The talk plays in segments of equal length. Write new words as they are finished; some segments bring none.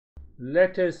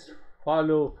Let us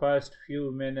follow first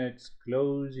few minutes.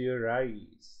 Close your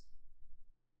eyes.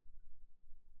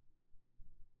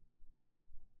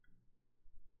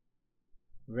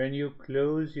 When you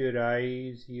close your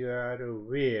eyes, you are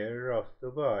aware of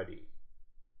the body,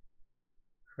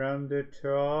 from the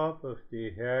top of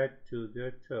the head to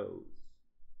the toes.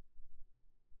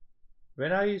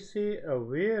 When I say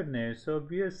awareness,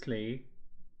 obviously,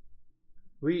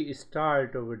 we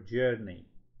start our journey.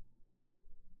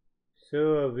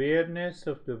 So awareness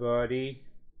of the body,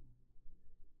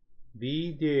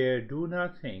 be there, do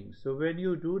nothing. So when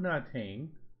you do nothing,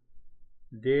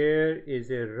 there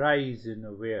is a rise in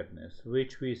awareness,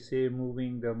 which we say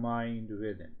moving the mind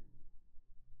within.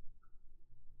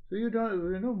 So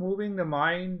moving the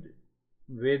mind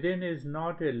within is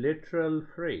not a literal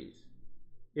phrase.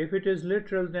 If it is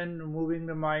literal, then moving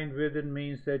the mind within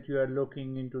means that you are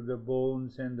looking into the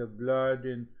bones and the blood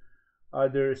and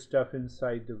other stuff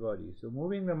inside the body. So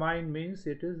moving the mind means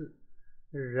it is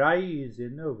rise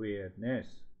in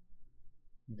awareness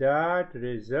that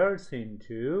results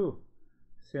into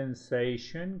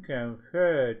sensation,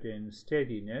 comfort, and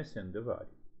steadiness in the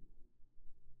body.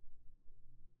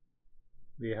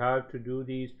 We have to do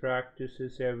these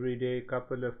practices every day,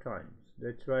 couple of times.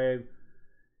 That's why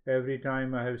every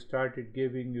time I have started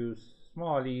giving you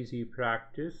small, easy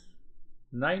practice,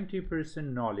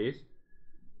 90% knowledge,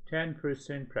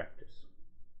 10% practice.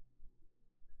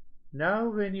 Now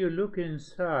when you look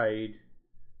inside,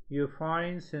 you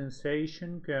find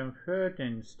sensation, comfort,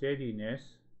 and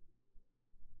steadiness.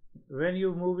 When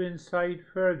you move inside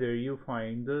further, you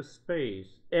find the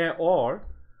space or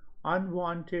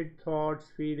unwanted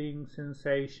thoughts, feelings,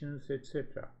 sensations,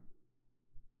 etc.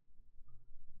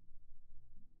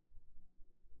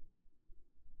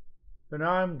 So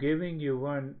now I'm giving you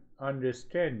one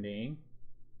understanding.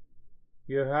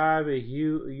 You have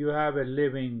a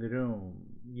living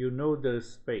room. You know the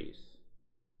space.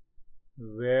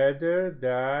 Whether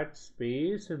that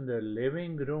space in the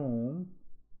living room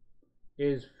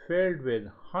is filled with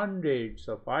hundreds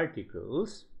of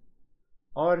articles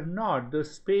or not, the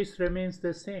space remains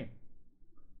the same.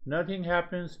 Nothing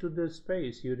happens to the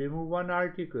space. You remove one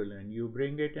article and you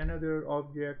bring it another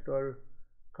object or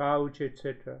couch,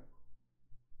 etc.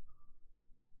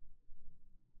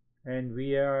 And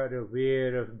we are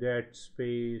aware of that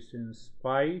space in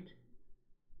spite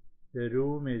the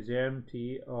room is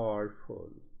empty or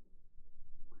full.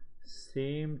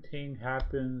 Same thing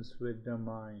happens with the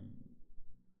mind.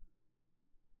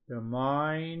 The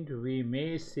mind, we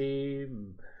may say,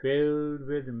 filled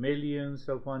with millions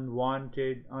of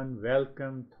unwanted,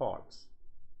 unwelcome thoughts.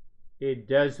 It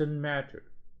doesn't matter.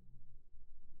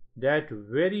 That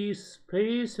very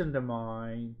space in the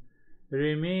mind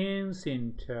remains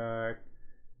intact,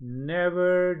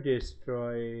 never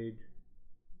destroyed.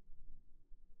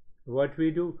 What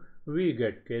we do, we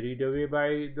get carried away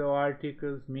by the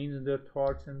articles, means the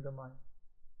thoughts in the mind.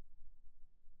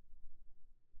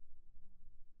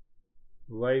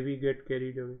 Why we get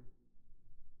carried away?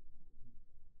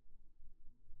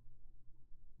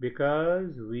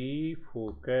 Because we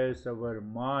focus, our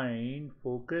mind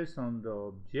focus on the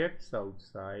objects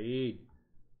outside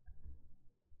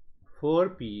for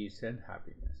peace and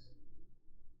happiness.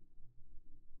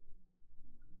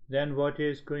 Then what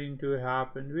is going to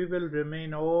happen? We will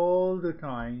remain all the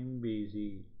time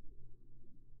busy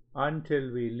until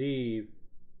we leave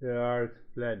the earth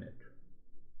planet.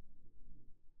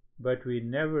 But we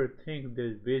never think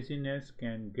this busyness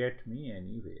can get me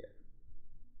anywhere.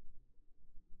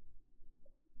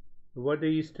 What the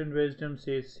Eastern wisdom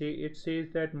says, it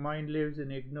says that mind lives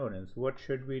in ignorance. What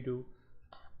should we do?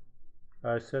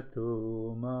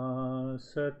 Asato ma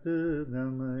satgamaya,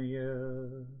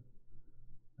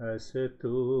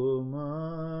 asato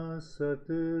ma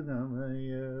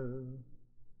satgamaya.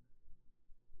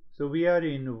 So we are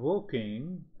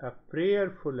invoking a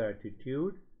prayerful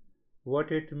attitude.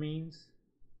 What it means?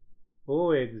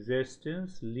 O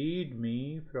existence, lead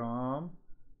me from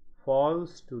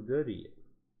false to the real.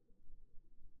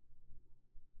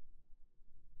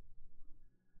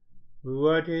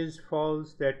 What is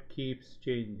false? That keeps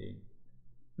changing.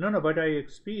 No, but I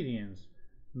experience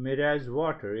mirage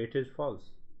water, it is false.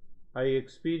 I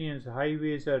experience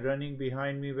highways are running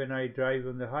behind me when I drive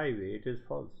on the highway, it is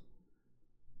false.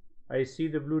 I see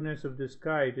the blueness of the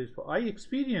sky, it is false. I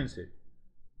experience it.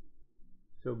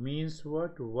 So means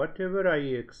what? Whatever I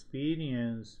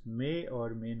experience may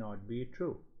or may not be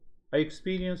true. I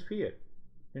experience fear,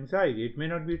 anxiety, it may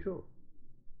not be true.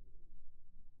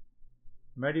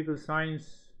 Medical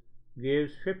science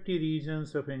gives 50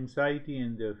 reasons of anxiety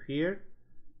and the fear,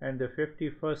 and the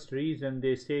 51st reason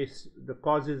they say the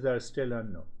causes are still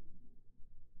unknown.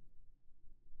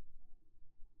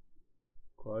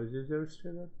 Causes are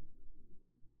still up.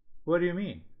 What do you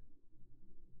mean?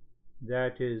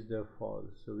 That is the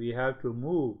false. So we have to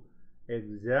move,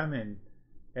 examine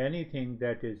anything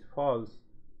that is false,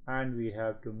 and we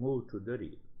have to move to the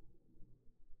real.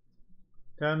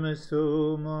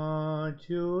 Tamaso ma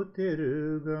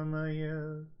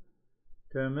jyotirgamaya,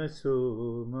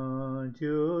 tamaso ma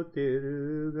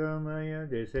jyotirgamaya.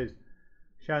 This is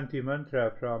Shanti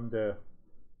mantra from the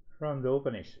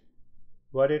Upanishad.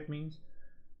 What it means?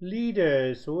 Lead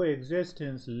us, O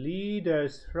existence, lead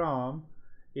us from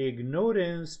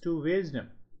ignorance to wisdom.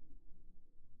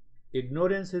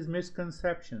 Ignorance is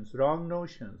misconceptions, wrong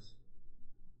notions.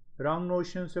 Wrong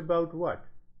notions about what?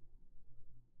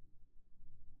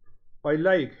 I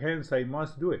like, hence I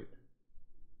must do it.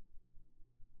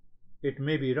 It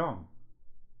may be wrong.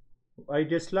 I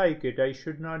dislike it, I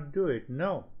should not do it.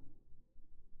 No.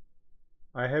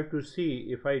 I have to see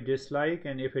if I dislike,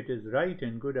 and if it is right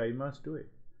and good, I must do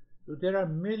it. So there are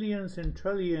millions and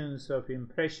trillions of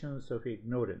impressions of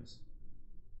ignorance.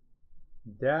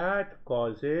 That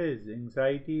causes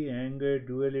anxiety, anger,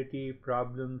 duality,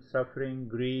 problems, suffering,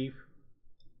 grief.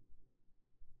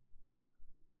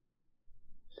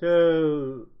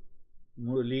 So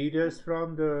lead us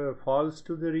from the false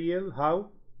to the real.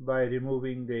 How? By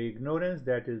removing the ignorance.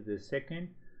 That is the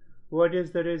second. What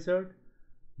is the result?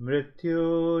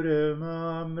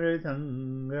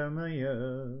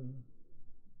 Mrityuramamritangamaya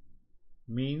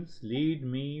means lead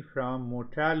me from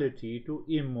mortality to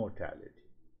immortality.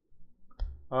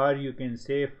 Or you can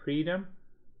say freedom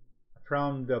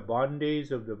from the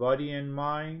bondage of the body and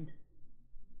mind,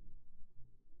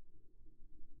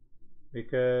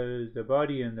 because the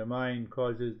body and the mind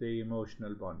causes the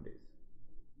emotional bondage.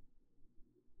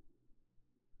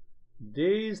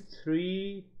 These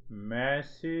three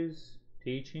masses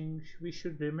teachings we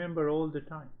should remember all the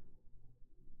time,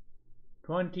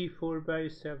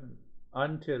 24/7,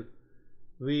 until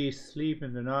we sleep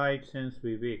in the night, since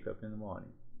we wake up in the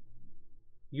morning.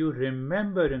 You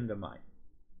remember in the mind.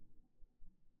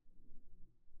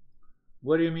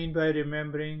 What do you mean by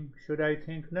remembering? Should I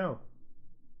think? No.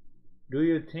 Do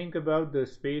you think about the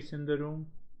space in the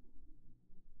room?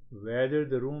 Whether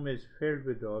the room is filled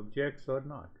with objects or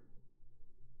not.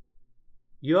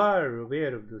 You are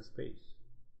aware of the space.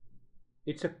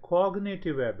 It's a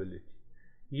cognitive ability.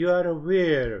 You are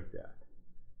aware of that.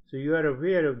 So you are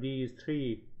aware of these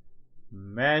three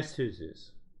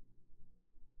masses.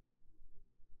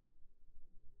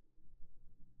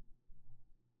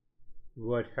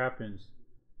 What happens?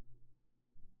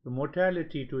 The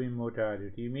mortality to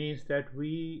immortality means that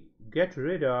we get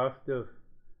rid of the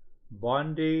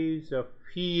bondage of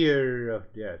fear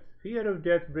of death. Fear of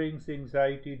death brings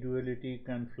anxiety, duality,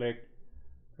 conflict,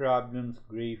 problems,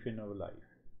 grief in our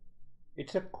life.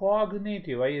 It's a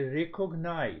cognitive. I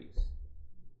recognize.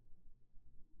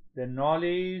 The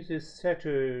knowledge is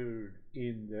settled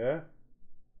in the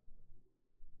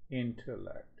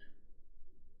intellect.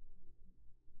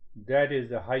 That is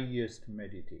the highest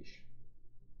meditation.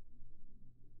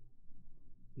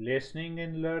 Listening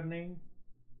and learning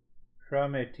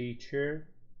from a teacher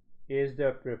is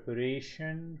the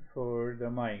preparation for the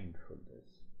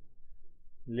mindfulness.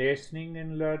 Listening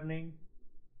and learning,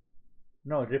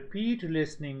 repeat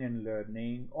listening and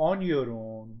learning on your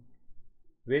own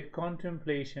with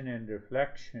contemplation and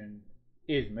reflection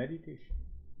is meditation.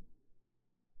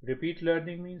 Repeat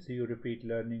learning means you repeat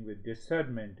learning with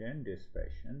discernment and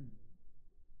dispassion.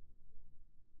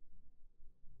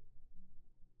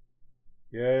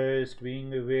 Just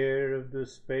being aware of the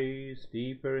space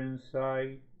deeper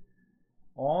inside.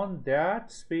 On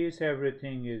that space,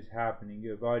 everything is happening.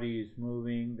 Your body is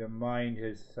moving, the mind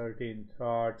has certain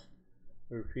thoughts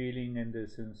or feeling and the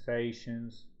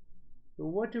sensations. So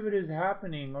whatever is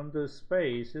happening on the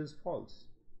space is false.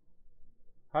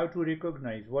 How to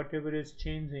recognize whatever is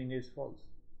changing is false.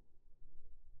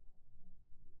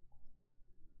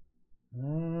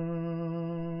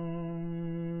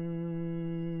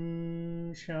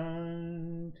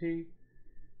 Shanti,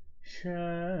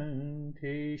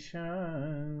 Shanti,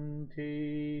 Shanti.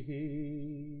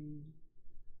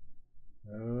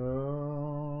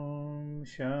 Om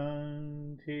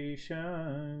Shanti,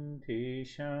 Shanti,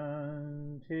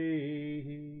 Shanti.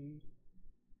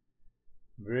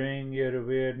 Bring your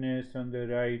awareness on the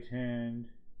right hand,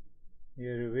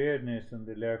 your awareness on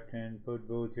the left hand. Put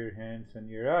both your hands on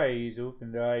your eyes,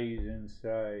 open the eyes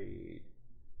inside.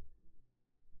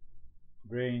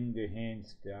 Bring the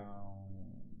hands down.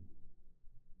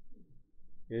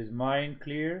 Is mind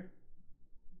clear?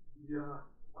 Yeah,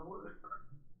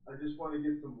 I just want to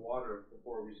get some water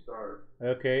before we start.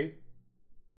 Okay.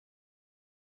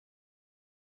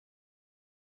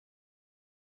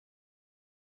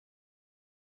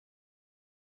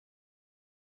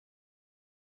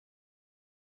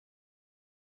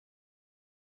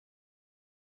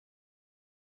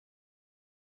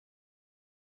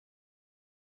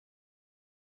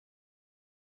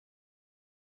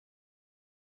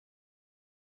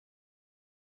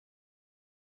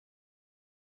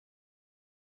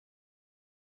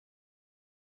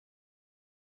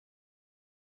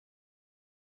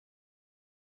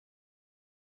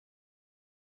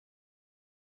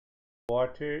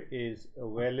 Water is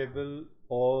available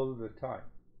all the time.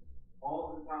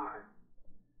 All the time.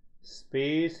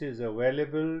 Space is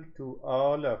available to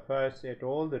all of us at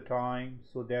all the time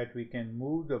so that we can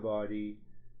move the body,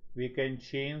 we can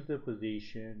change the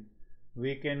position,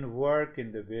 we can work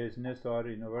in the business or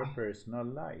in our personal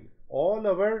life. All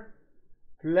our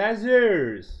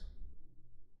pleasures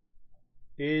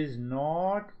is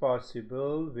not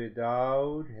possible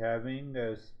without having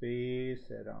a space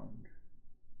around.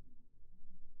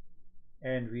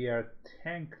 And we are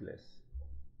thankless.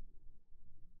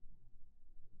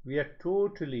 We are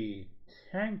totally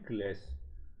thankless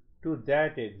to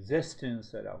that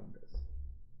existence around us.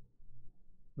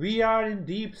 We are in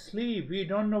deep sleep. We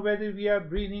don't know whether we are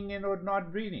breathing in or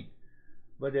not breathing.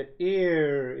 But the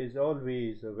air is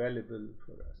always available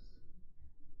for us.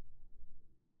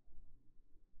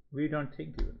 We don't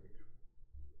think even it.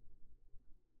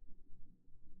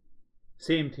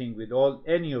 Same thing with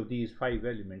any of these 5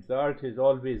 elements. The earth is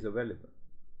always available.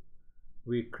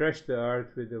 We crush the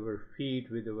earth with our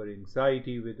feet, with our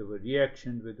anxiety, with our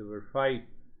reaction, with our fight,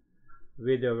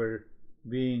 with our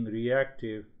being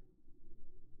reactive.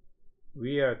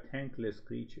 We are thankless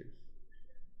creatures.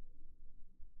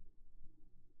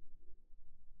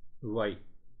 Why?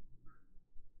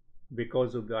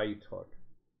 Because of the I thought.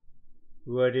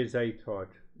 What is I thought?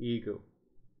 Ego.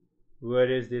 Where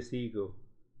is this ego?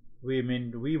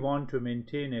 We want to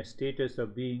maintain a status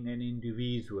of being an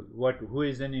individual. Who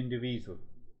is an individual?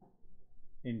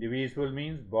 Individual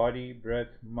means body, breath,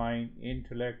 mind,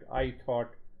 intellect, I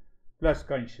thought, plus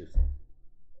consciousness.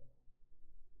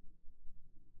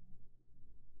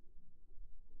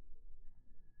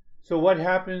 So what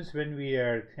happens when we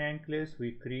are thankless?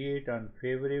 We create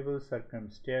unfavorable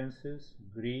circumstances,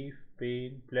 grief,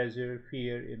 pain, pleasure,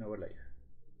 fear in our life.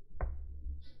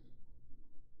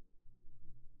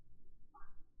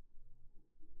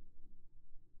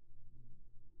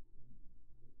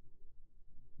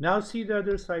 Now see the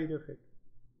other side of it.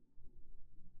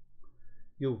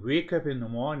 You wake up in the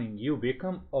morning, you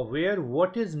become aware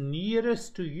what is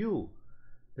nearest to you.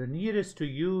 The nearest to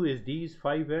you is these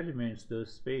 5 elements, the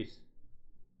space.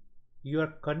 You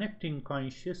are connecting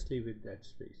consciously with that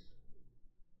space.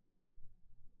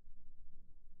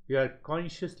 You are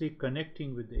consciously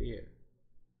connecting with the air.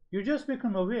 You just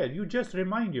become aware. You just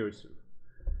remind yourself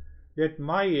that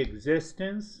my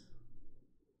existence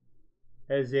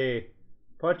as a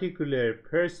particular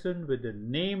person with a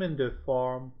name and the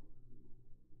form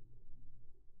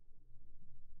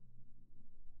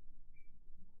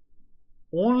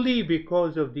only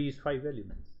because of these 5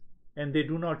 elements, and they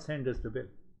do not send us the bill,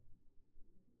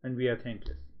 and we are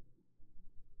thankless.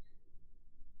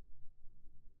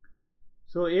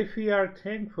 So if we are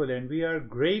thankful and we are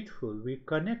grateful, we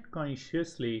connect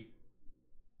consciously,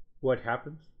 what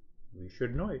happens? We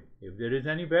should know it. If there is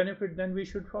any benefit, then we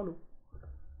should follow.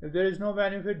 If there is no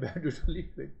benefit, better to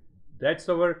leave it. That's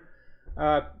our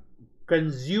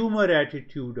consumer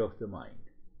attitude of the mind.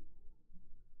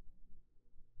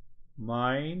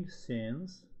 Mind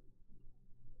sins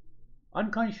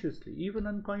unconsciously, even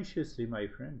unconsciously, my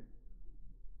friend.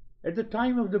 At the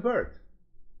time of the birth,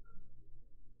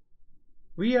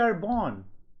 we are born,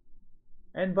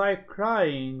 and by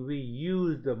crying, we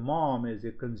use the mom as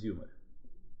a consumer.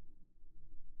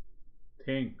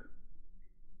 Think.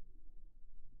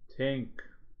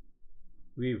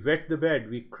 We wet the bed,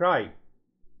 we cry.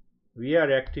 We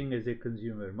are acting as a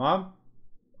consumer. Mom,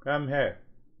 come here.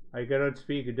 I cannot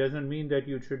speak. It doesn't mean that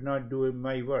you should not do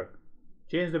my work.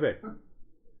 Change the bed.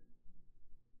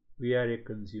 We are a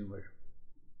consumer.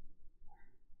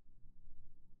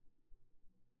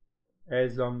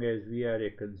 As long as we are a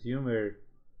consumer,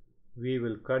 we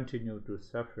will continue to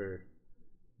suffer.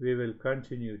 We will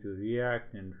continue to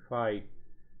react and fight.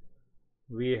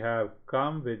 We have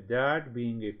come with that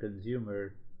being a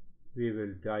consumer. We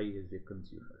will die as a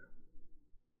consumer.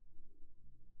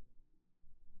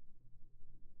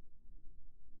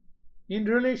 In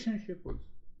relationship also.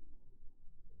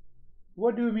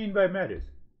 What do you mean by marriage?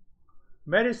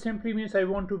 Marriage simply means I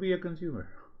want to be a consumer.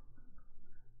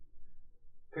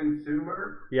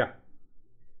 Consumer? Yeah.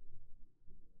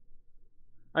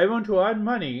 I want to earn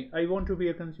money. I want to be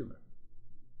a consumer.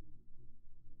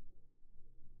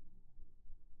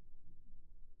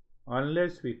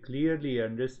 Unless we clearly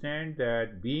understand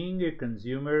that being a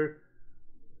consumer,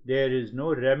 there is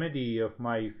no remedy of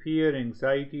my fear,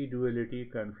 anxiety, duality,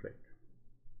 conflict.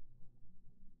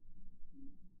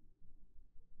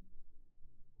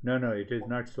 No, it is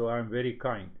not so. I am very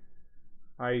kind.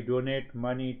 I donate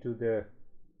money to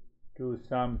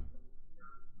some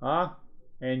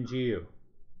NGO.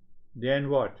 Then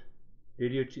what?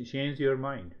 Did you change your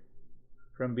mind?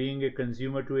 from being a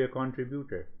consumer to a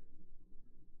contributor.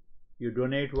 You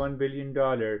donate $1 billion,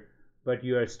 but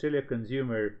you are still a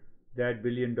consumer. That $1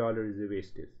 billion is a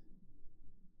wastage.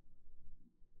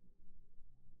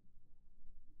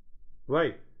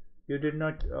 Why? You did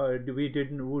not. We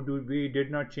did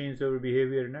not change our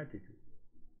behavior and attitude.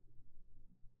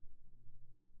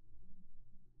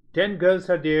 10 girls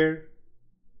are there,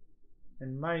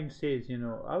 and mind says,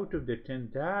 out of the 10,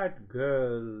 that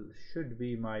girl should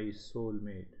be my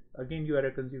soulmate. Again, you are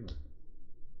a consumer.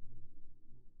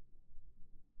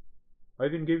 I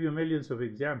can give you millions of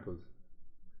examples.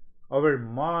 Our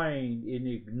mind, in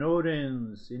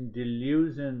ignorance, in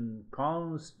delusion,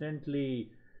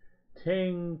 constantly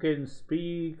thinks and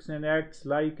speaks and acts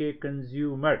like a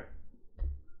consumer.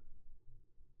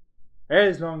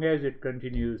 As long as it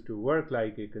continues to work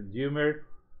like a consumer,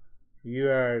 you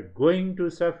are going to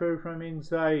suffer from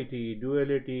anxiety,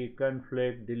 duality,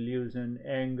 conflict, delusion,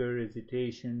 anger,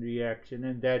 hesitation, reaction,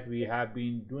 and that we have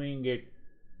been doing it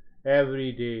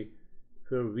every day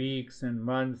for weeks and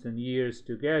months and years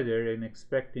together and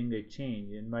expecting a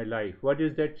change in my life. What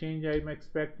is that change I am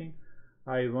expecting?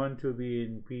 I want to be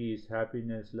in peace,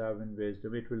 happiness, love, and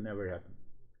wisdom. It will never happen.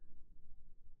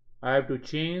 I have to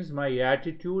change my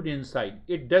attitude inside.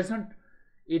 It does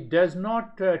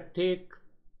not take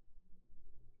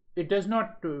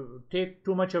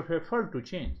too much of effort to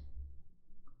change.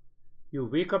 You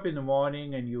wake up in the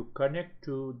morning and you connect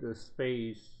to the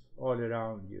space all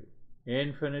around you,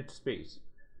 infinite space,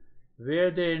 where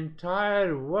the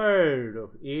entire world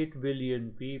of 8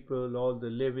 billion people, all the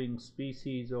living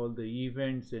species, all the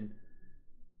events and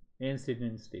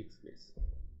incidents takes place.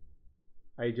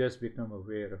 I just become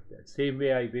aware of that. Same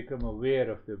way I become aware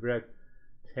of the breath.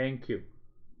 Thank you.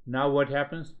 Now what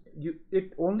happens?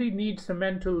 It only needs a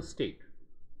mental state.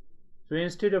 So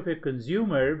instead of a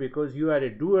consumer, because you are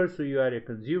a doer, so you are a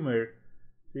consumer,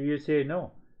 so you say,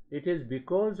 no, it is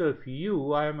because of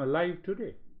you I am alive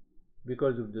today.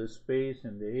 Because of the space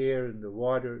and the air and the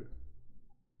water.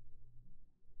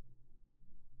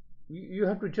 You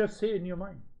have to just say in your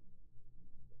mind,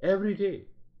 every day,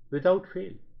 without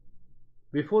fail.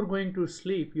 Before going to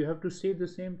sleep, you have to say the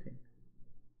same thing.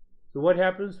 So what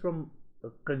happens from a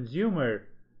consumer?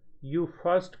 You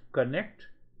first connect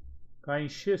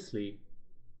consciously,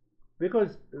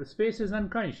 because space is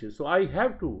unconscious. So I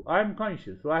am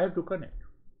conscious, so I have to connect.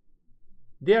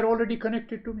 They are already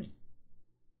connected to me.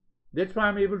 That's why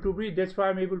I'm able to breathe. That's why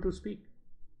I'm able to speak.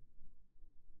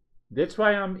 That's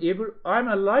why I'm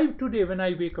alive today when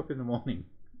I wake up in the morning.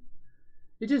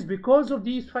 It is because of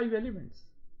these 5 elements.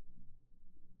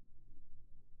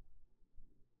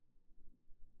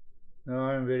 Now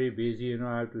I'm very busy,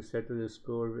 I have to settle the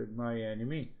score with my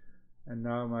enemy, and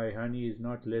now my honey is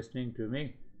not listening to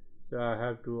me, so I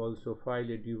have to also file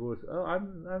a divorce. Oh,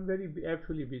 I'm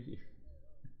actually busy.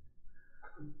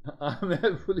 I'm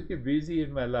actually busy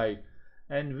in my life,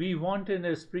 and we want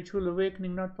a spiritual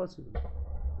awakening, not possible.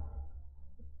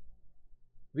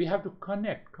 We have to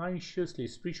connect consciously.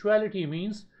 Spirituality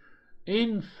means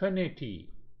infinity,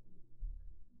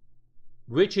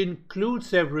 which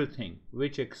includes everything,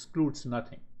 which excludes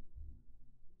nothing.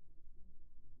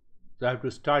 So I have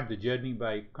to start the journey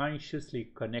by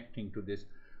consciously connecting to this.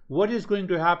 What is going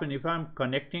to happen if I'm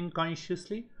connecting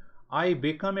consciously? I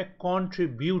become a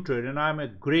contributor and I'm a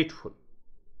grateful.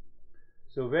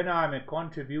 So when I'm a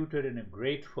contributor and a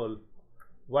grateful,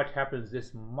 what happens?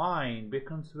 This mind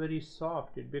becomes very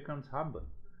soft. It becomes humble.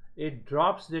 It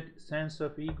drops that sense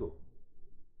of ego.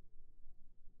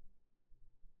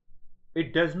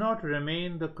 It does not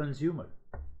remain the consumer.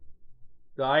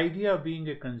 The idea of being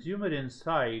a consumer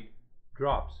inside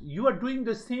drops. You are doing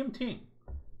the same thing.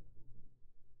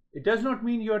 It does not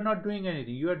mean you are not doing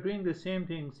anything. You are doing the same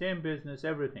thing, same business,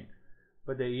 everything.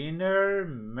 But the inner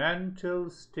mental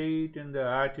state and the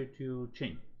attitude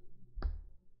change.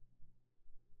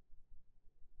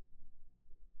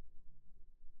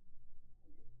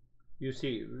 You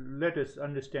see, let us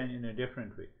understand in a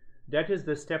different way. That is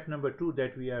the step number 2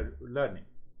 that we are learning.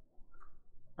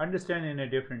 Understand in a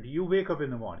different. You wake up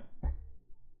in the morning.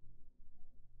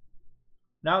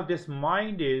 Now this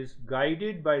mind is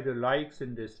guided by the likes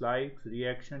and dislikes,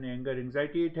 reaction, anger,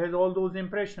 anxiety. It has all those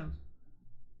impressions,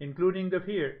 including the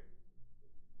fear.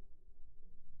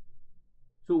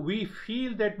 So we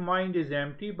feel that mind is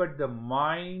empty, but the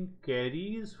mind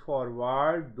carries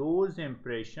forward those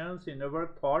impressions in our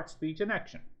thought, speech, and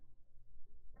action.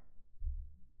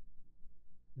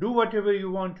 Do whatever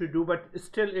you want to do, but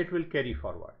still it will carry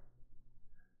forward.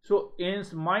 So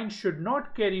mind should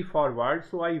not carry forward.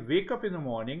 So I wake up in the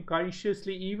morning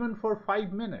consciously, even for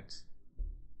 5 minutes.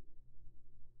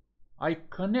 I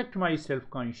connect myself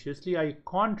consciously, I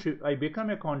become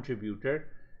a contributor,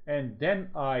 and then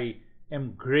I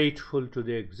am grateful to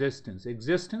the existence.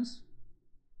 Existence?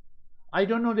 I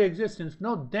don't know the existence.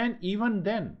 No, then, even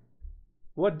then.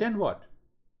 What then what?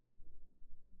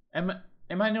 Am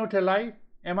I not alive?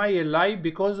 Am I alive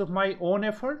because of my own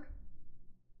effort?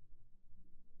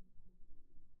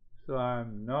 So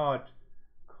I'm not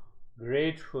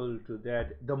grateful to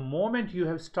that. The moment you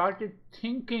have started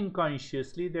thinking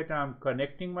consciously that I'm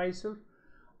connecting myself,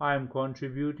 I am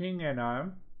contributing, and I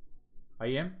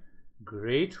am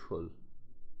grateful.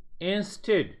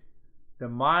 Instead, the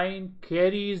mind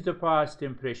carries the past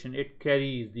impression, it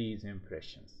carries these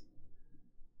impressions.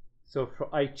 So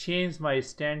I change my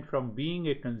stand from being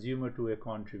a consumer to a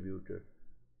contributor,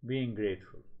 being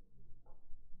grateful.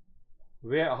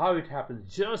 How it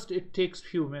happens? Just it takes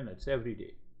few minutes every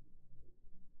day.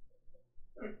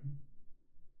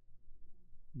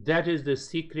 That is the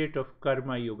secret of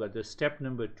karma yoga. The step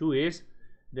number 2 is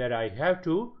that I have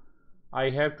to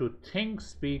think,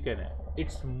 speak, and act.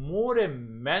 It's more a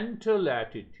mental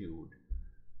attitude,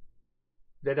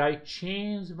 that I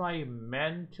change my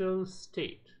mental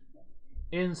state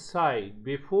inside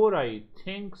before I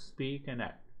think, speak, and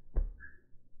act.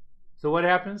 So what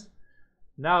happens?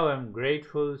 Now I'm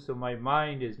grateful, so my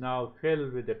mind is now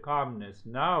filled with the calmness.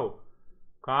 Now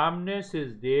calmness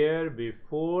is there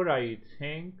before I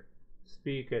think,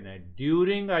 speak, and act.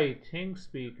 During I think,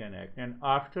 speak, and act, and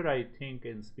after I think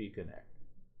and speak and act.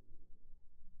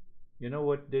 You know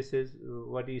what this is?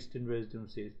 What Eastern wisdom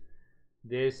says?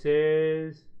 This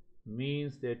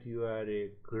means that you are a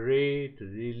great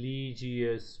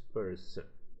religious person.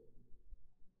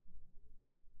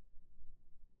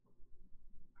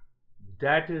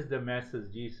 That is the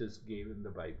message Jesus gave in the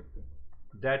Bible.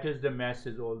 That is the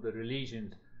message all the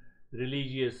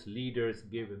religious leaders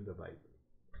give in the Bible.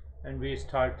 And we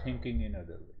start thinking in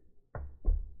other way.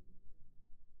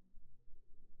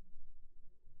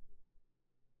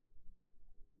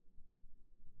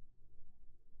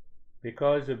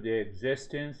 Because of the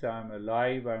existence, I'm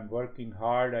alive, I'm working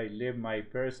hard, I live my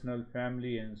personal,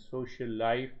 family, and social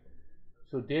life.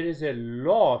 So there is a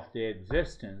law of the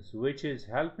existence which is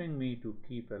helping me to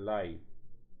keep alive.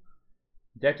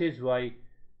 That is why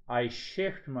I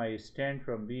shift my stand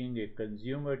from being a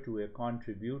consumer to a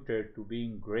contributor to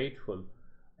being grateful.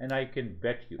 And I can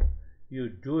bet you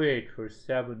do it for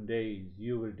 7 days,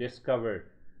 you will discover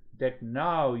that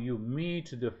now you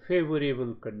meet the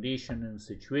favorable conditions and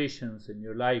situations in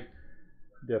your life.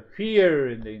 The fear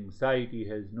and the anxiety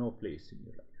has no place in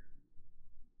your life.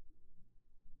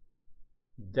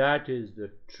 That is the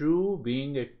true,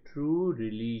 being a true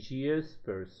religious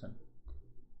person.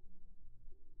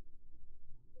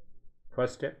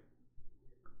 First step.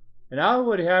 And now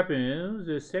what happens,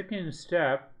 the second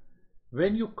step,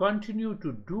 when you continue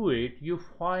to do it, you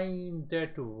find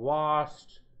that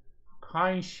vast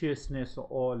consciousness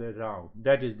all around.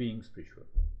 That is being spiritual.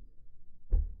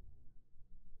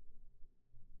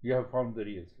 You have found the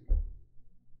real self.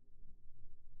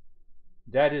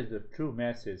 That is the true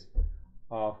message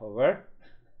of our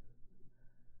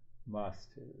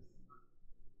masters.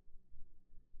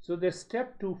 So the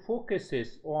step 2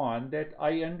 focuses on that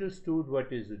I understood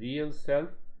what is real self.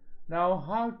 Now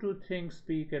how to think,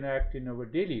 speak, and act in our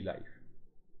daily life.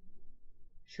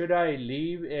 Should I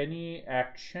leave any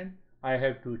action, I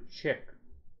have to check.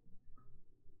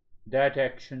 That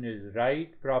action is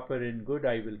right, proper, and good.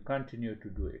 I will continue to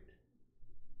do it.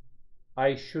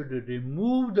 I should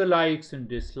remove the likes and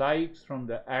dislikes from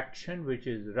the action which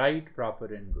is right, proper,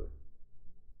 and good.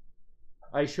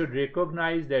 I should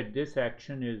recognize that this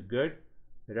action is good,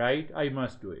 right, I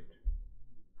must do it.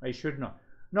 I should not.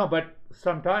 No, but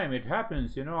sometimes it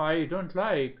happens, I don't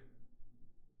like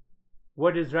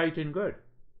what is right and good.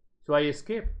 So I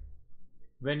escape.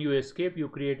 When you escape, you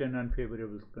create an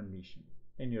unfavorable condition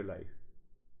in your life.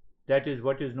 That is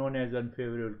what is known as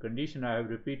unfavorable condition. I have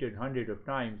repeated hundreds of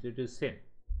times. It is sin.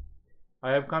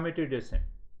 I have committed a sin.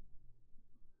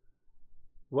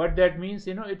 What that means,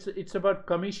 it's about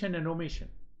commission and omission.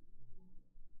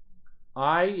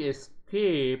 I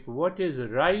escape what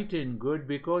is right and good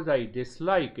because I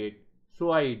dislike it, so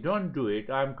I don't do it.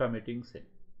 I am committing sin.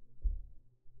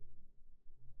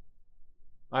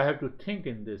 I have to think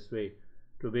in this way.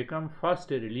 To become first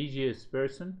a religious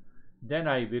person, then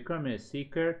I become a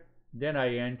seeker, then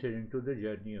I enter into the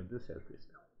journey of the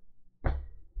self-wisdom.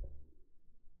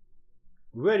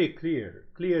 Very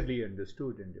clearly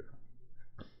understood and defined.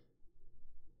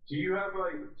 Do you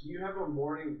have a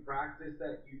morning practice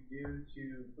that you do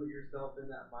to put yourself in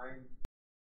that mind?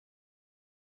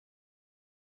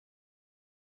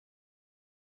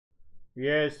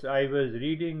 Yes, I was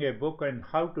reading a book on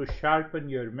how to sharpen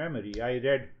your memory. I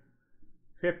read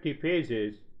 50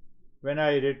 pages. When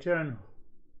I returned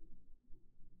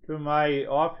to my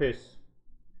office,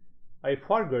 I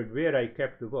forgot where I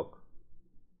kept the book.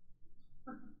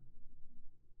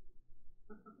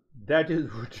 That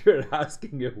is what you're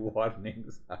asking a warning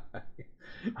sign.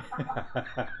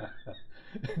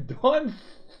 don't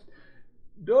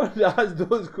don't ask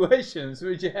those questions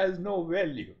which has no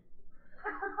value.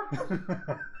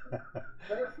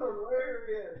 That's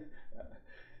hilarious.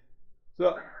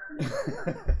 So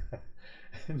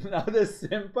now the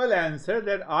simple answer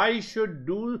that I should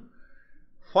do,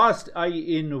 first I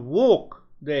invoke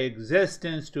the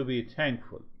existence to be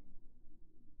thankful.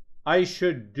 I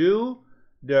should do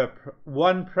the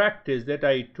one practice that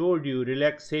I told you,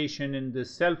 relaxation in the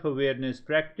self-awareness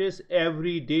practice,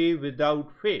 every day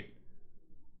without fail.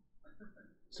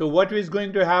 So what is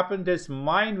going to happen? This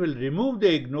mind will remove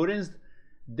the ignorance.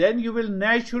 Then you will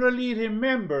naturally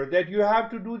remember that you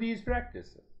have to do these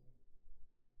practices.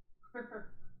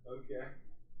 Okay.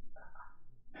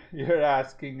 You're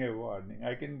asking a warning.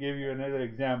 I can give you another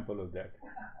example of that.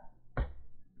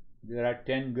 There are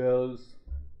 10 girls.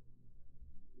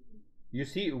 You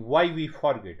see why we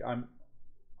forget. I'm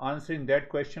answering that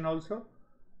question also,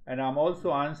 and I'm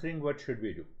also answering what should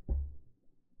we do.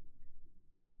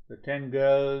 The 10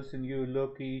 girls, and you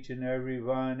look each and every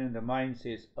one, and the mind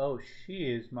says, oh,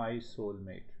 she is my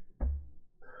soulmate.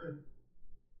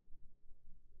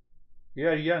 You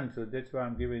are young, so that's why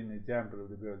I'm giving an example of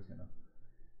the girls,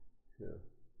 So,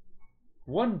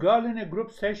 one girl in a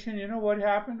group session, you know what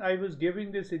happened? I was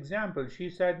giving this example. She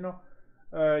said, no,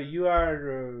 you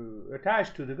are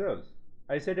attached to the girls.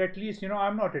 I said, at least,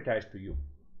 I'm not attached to you.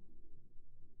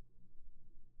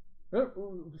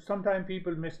 Sometimes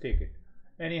people mistake it.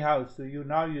 Anyhow, so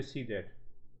now you see that.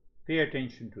 Pay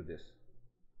attention to this.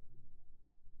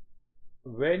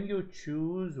 When you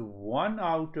choose 1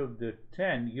 out of the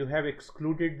 10, you have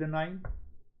excluded the 9.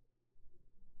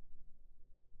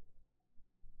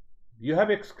 You have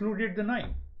excluded the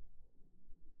 9.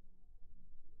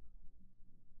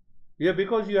 Yeah,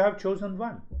 because you have chosen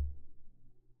 1.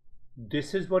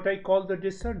 This is what I call the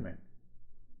discernment.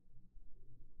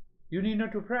 You need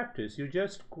not to practice. You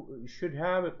just should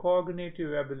have a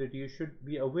cognitive ability. You should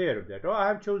be aware of that. Oh, I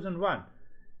have chosen 1.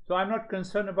 So I'm not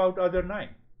concerned about other 9.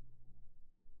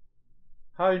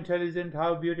 How intelligent,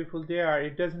 how beautiful they are,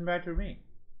 it doesn't matter to me.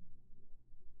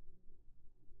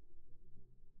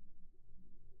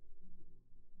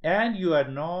 And you are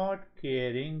not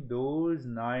caring those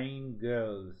 9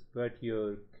 girls, but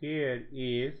your care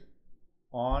is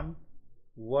on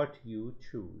what you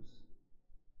choose.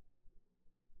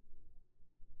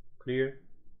 Clear?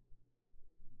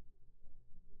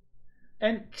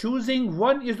 And choosing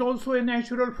 1 is also a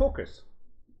natural focus.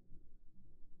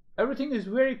 Everything is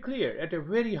very clear at a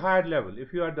very high level.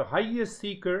 If you are the highest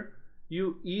seeker,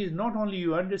 not only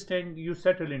you understand, you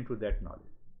settle into that knowledge.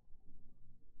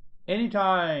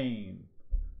 Anytime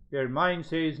your mind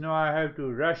says, no, I have to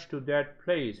rush to that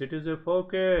place, it is a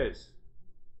focus.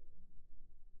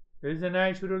 It is a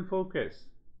natural focus.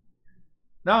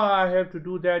 Now I have to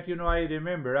do that, I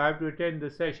remember, I have to attend the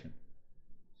session.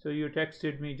 So you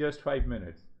texted me just 5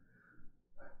 minutes.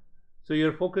 So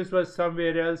your focus was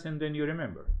somewhere else and then you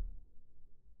remember.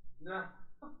 No.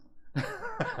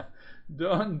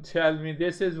 Don't tell me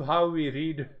this is how we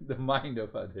read the mind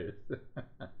of others.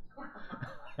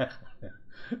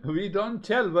 We don't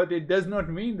tell, but it does not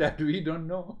mean that we don't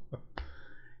know.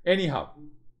 Anyhow,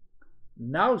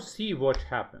 now see what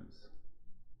happens.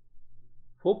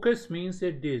 Focus means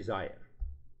a desire.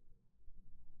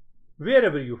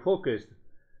 Wherever you focus,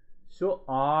 so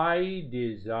I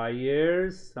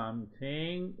desire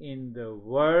something in the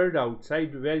world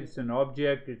outside, whether it's an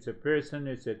object, it's a person,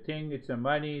 it's a thing, it's a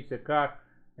money, it's a car,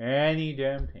 any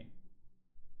damn thing.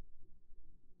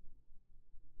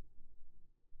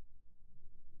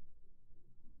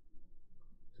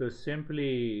 So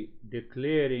simply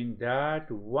declaring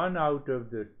that 1 out of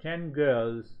the 10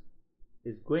 girls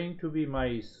is going to be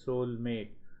my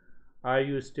soulmate. Are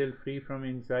you still free from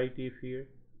anxiety, fear?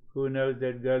 Who knows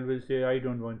that girl will say, I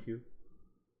don't want you.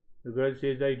 The girl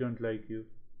says, I don't like you.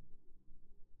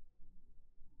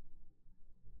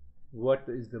 What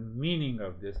is the meaning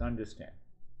of this? Understand.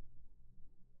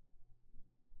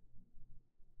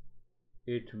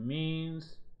 It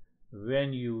means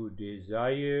when you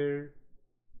desire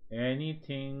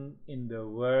anything in the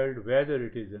world, whether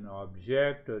it is an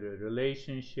object or a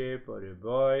relationship or a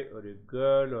boy or a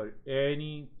girl or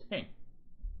anything,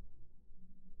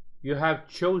 you have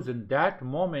chosen. That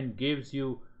moment gives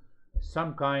you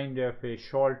some kind of a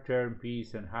short-term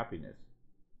peace and happiness.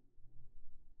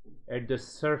 at the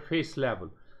surface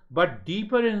level. But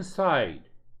deeper inside,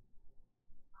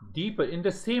 deeper in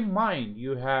the same mind,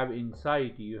 you have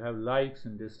anxiety, you have likes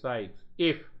and dislikes.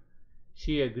 If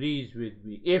she agrees with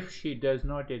me, if she does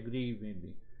not agree with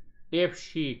me, if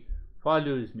she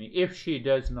follows me, if she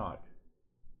does not.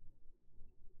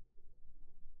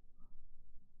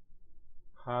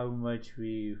 How much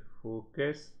we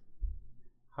focus,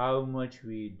 how much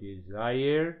we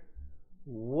desire,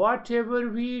 whatever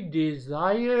we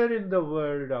desire in the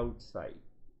world outside.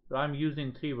 So I'm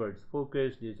using three words: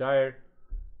 focus, desire.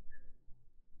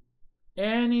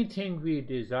 Anything we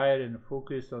desire and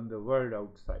focus on the world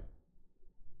outside.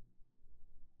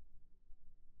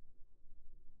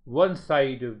 One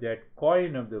side of that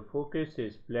coin of the focus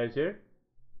is pleasure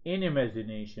in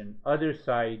imagination. Other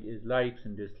side is likes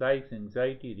and dislikes,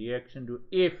 anxiety, reaction to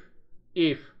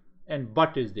if, and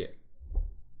but is there.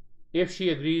 If she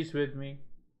agrees with me,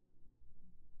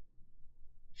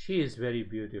 she is very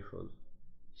beautiful.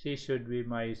 She should be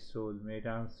my soulmate.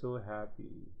 I'm so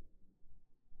happy.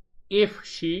 If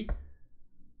she,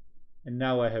 and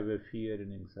now I have a fear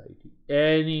and anxiety.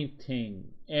 Anything,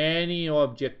 any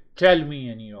object, tell me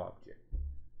any object.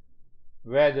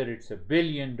 Whether it's $1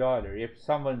 billion, if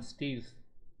someone steals,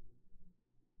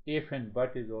 if and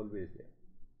but is always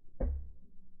there.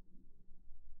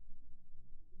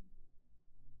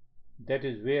 That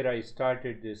is where I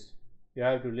started this. You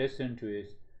have to listen to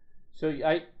it. So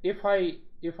if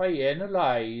I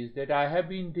analyze that I have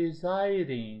been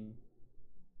desiring,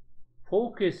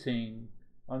 focusing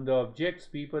on the objects,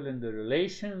 people, and the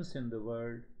relations in the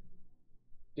world,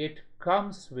 it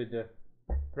comes with a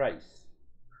price.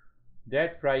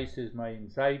 That price is my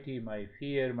anxiety, my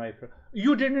fear,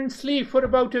 you didn't sleep for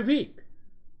about a week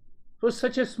for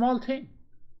such a small thing.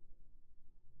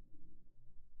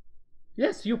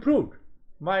 Yes, you proved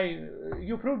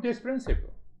this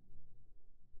principle.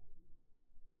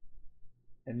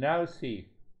 And now see,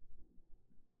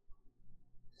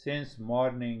 since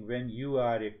morning, when you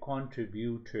are a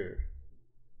contributor,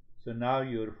 so now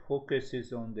your focus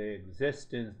is on the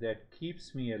existence that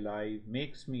keeps me alive,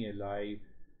 makes me alive,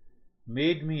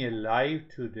 made me alive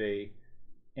today,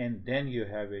 and then you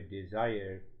have a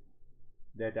desire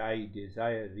that I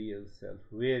desire real self.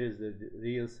 Where is the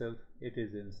real self? It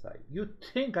is inside. You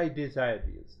think I desire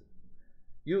real self.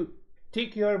 You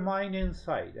take your mind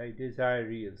inside, I desire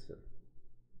real self.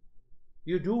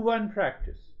 You do one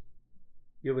practice,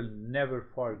 you will never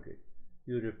forget.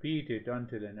 You repeat it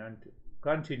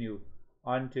continue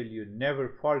until you never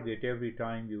forget. Every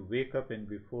time you wake up and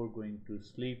before going to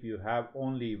sleep, you have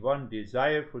only one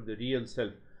desire for the real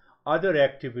self. Other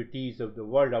activities of the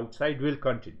world outside will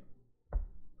continue.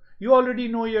 You already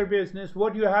know your business.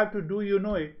 What you have to do, you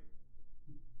know it.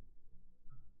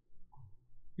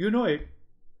 You know it.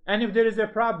 And if there is a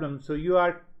problem, so you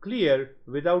are clear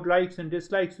without likes and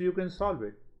dislikes, so you can solve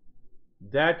it.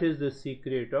 That is the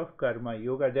secret of karma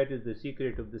yoga. That is the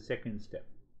secret of the second step.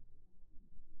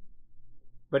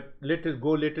 But let us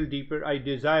go a little deeper. I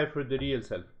desire for the real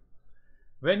self.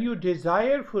 When you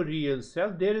desire for real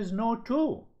self, there is no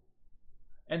two.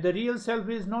 And the real self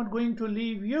is not going to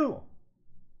leave you.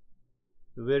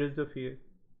 Where is the fear?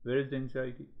 Where is the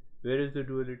anxiety? Where is the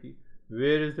duality?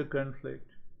 Where is the conflict?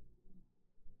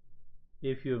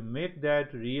 If you make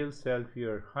that real self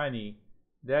your honey,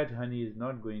 that honey is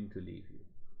not going to leave you.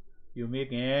 You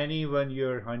make anyone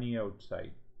your honey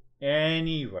outside.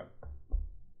 Anyone.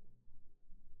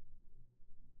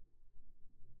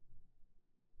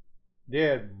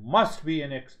 There must be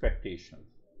an expectation.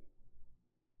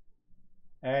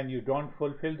 And you don't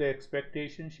fulfill the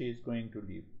expectation, she is going to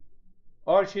leave.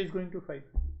 Or she is going to fight.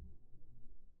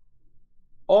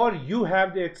 Or you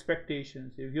have the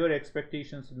expectations. If your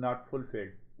expectations are not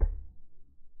fulfilled,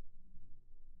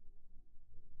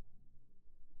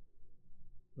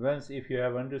 once if you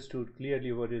have understood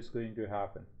clearly what is going to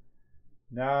happen,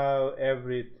 now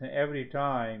every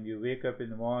time you wake up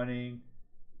in the morning,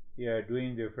 you are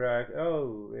doing the practice.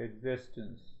 Oh,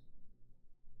 existence.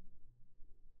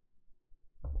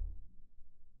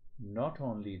 Not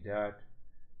only that,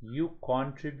 you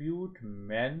contribute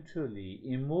mentally,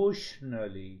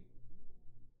 emotionally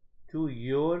to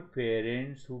your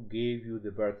parents who gave you the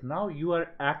birth. Now you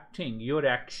are acting, your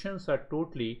actions are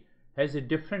totally has a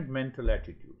different mental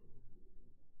attitude.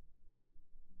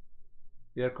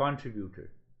 You are a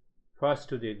contributor. First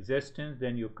to the existence,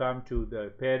 then you come to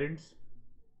the parents.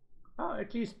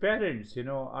 At least parents,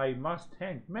 I must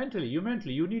thank. Mentally,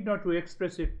 you need not to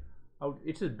express it out.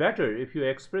 It is better if you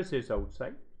express it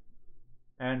outside.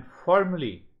 And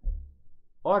formally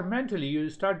or mentally, you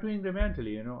start doing the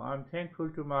mentally, I'm thankful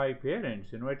to my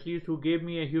parents, at least who gave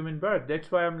me a human birth.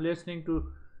 That's why I'm listening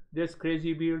to this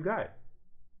crazy beard guy.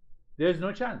 There's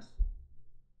no chance.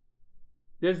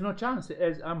 There's no chance.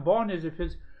 As I'm born as if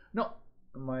it's no.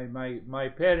 My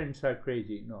parents are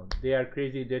crazy. No, they are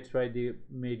crazy. That's why they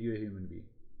made you a human being.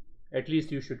 At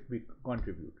least you should be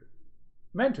contributor.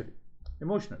 Mentally,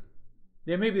 emotionally.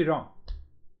 They may be wrong.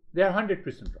 They are 100%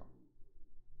 wrong.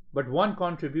 But one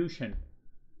contribution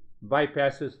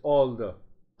bypasses all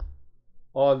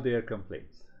their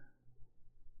complaints.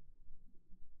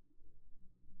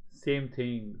 Same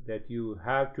thing that you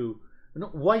have to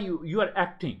why you are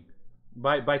acting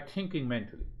by thinking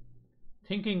mentally.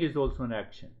 Thinking is also an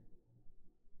action.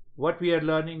 What we are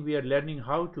learning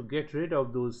how to get rid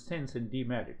of those sins and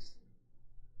demerits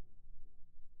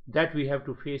that we have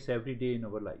to face every day in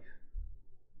our life.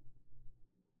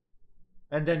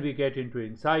 And then we get into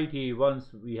anxiety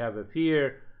once we have a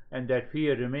fear, and that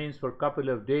fear remains for a couple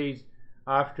of days.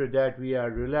 After that we are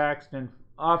relaxed, and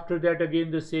after that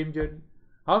again the same journey.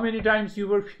 How many times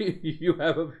you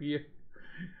have a fear?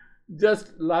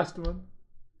 Just last month.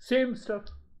 Same stuff.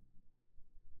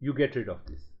 You get rid of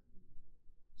this.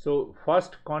 So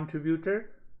first contributor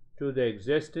to the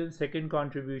existence, second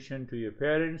contribution to your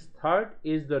parents, third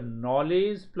is the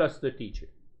knowledge plus the teacher.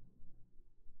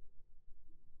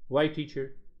 Why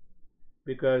teacher?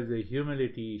 Because the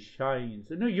humility shines.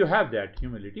 No, you have that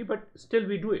humility, but still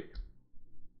we do it.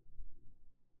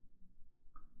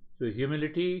 So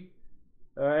humility,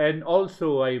 and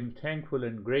also I am thankful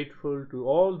and grateful to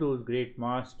all those great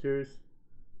masters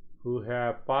who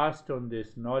have passed on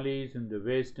this knowledge and the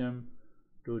wisdom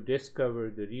to discover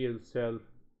the real self,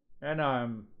 and I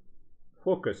am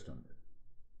focused on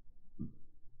it.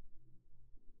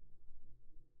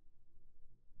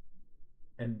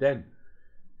 And then,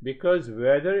 because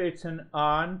whether it's an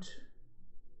ant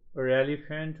or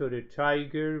elephant or a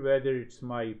tiger, whether it's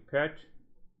my pet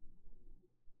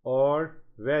or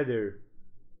whether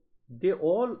they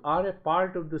all are a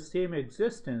part of the same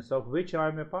existence of which I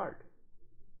am a part.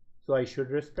 So I should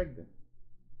respect them.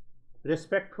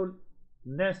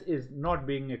 Respectfulness is not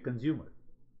being a consumer,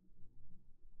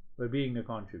 but being a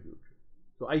contributor.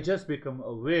 So I just become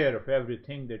aware of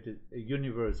everything that a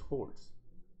universe holds.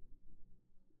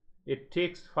 It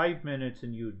takes 5 minutes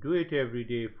and you do it every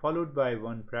day, followed by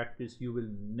one practice. You will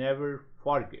never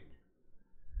forget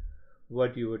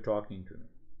what you were talking to me.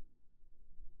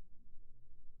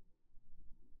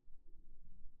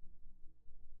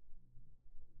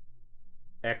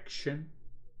 Action,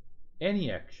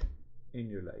 any action in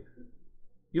your life.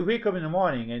 You wake up in the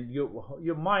morning and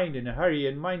your mind in a hurry,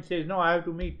 and mind says, no, I have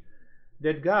to meet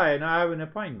that guy and I have an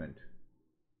appointment.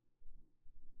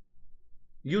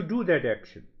 You do that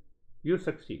action. You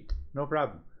succeed, no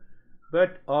problem.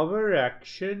 But our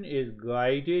action is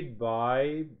guided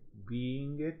by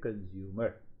being a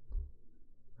consumer.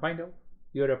 Find out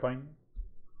your appointment.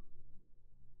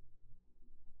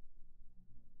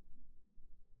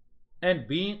 And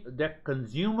being that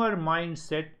consumer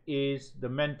mindset is the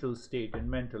mental state and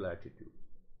mental attitude.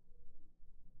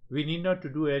 We need not to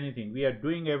do anything. We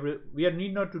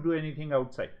need not to do anything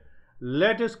outside.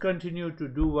 Let us continue to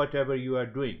do whatever you are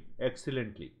doing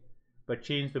excellently, but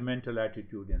change the mental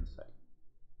attitude inside.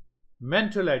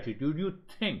 Mental attitude, you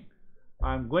think,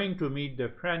 I'm going to meet the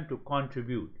friend to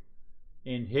contribute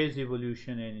in his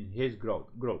evolution and in his growth.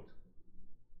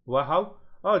 Well, how?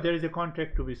 Oh, there is a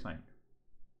contract to be signed.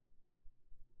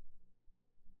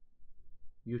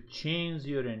 You change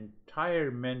your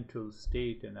entire mental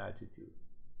state and attitude.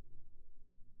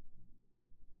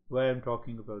 Why I'm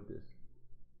talking about this?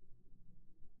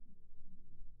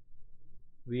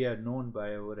 We are known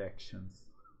by our actions.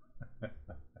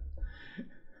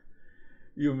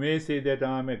 You may say that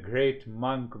I'm a great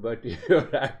monk, but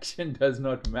your action does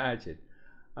not match it.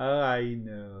 Oh, I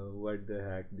know what the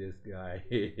heck this guy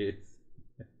is.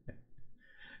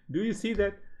 Do you see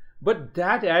that? But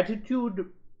that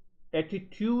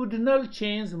attitudinal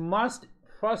change must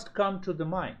first come to the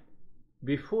mind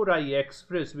before I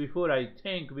express, before I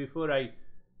think, before I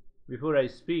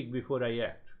speak, before I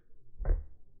act.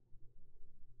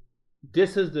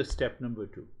 This is the step number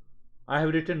 2. I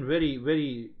have written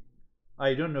very,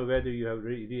 I don't know whether you have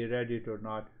read it or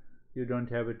not. You don't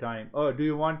have a time. Oh, do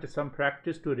you want some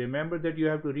practice to remember that you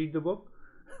have to read the book?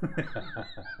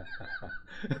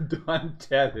 Don't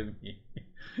tell me.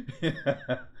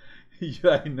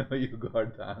 I know you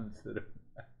got the answer.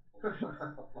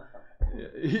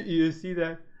 You see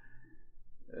that?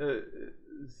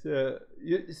 So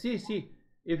you see,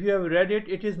 if you have read it,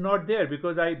 it is not there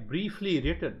because I briefly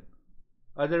written.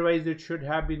 Otherwise, it should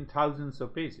have been thousands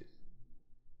of pages.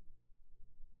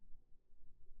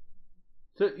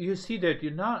 So you see that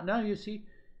now you see,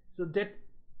 so that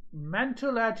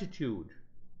mental attitude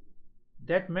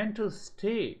that mental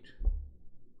state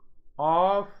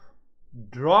of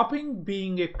dropping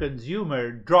being a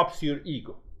consumer drops your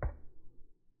ego.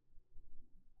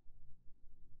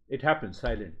 It happens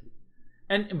silently.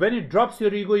 And when it drops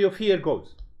your ego, your fear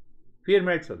goes. Fear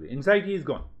melts away. Anxiety is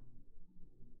gone.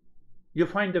 You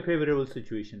find the favorable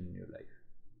situation in your life.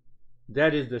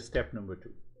 That is the step number 2.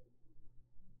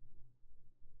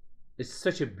 It's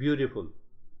such a beautiful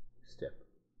step.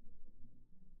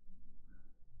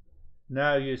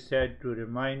 Now you said to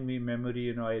remind me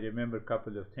memory, I remember a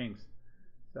couple of things.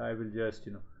 So I will just,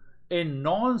 a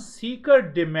non-seeker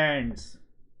demands,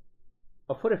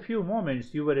 for a few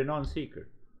moments you were a non-seeker.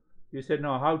 You said,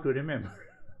 now how to remember?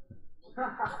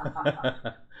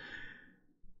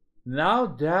 Now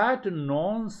that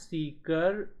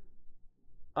non-seeker,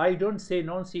 I don't say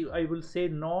non-seeker, I will say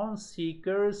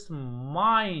non-seeker's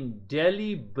mind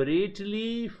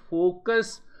deliberately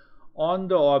focus on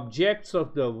the objects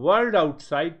of the world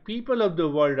outside, people of the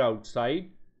world outside,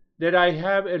 that I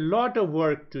have a lot of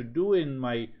work to do in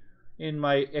my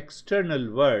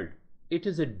external world. It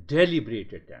is a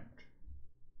deliberate attempt.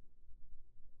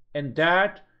 And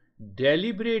that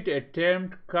deliberate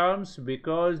attempt comes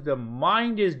because the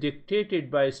mind is dictated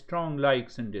by strong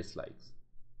likes and dislikes.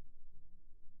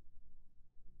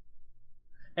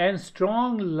 And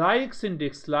strong likes and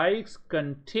dislikes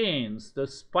contains the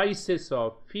spices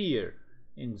of fear,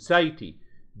 anxiety,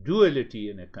 duality,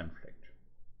 and a conflict.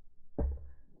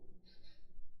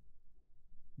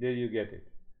 There you get it.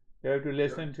 You have to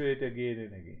listen to it again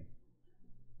and again.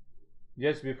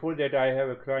 Just before that, I have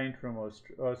a client from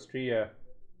Austria.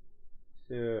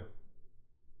 So,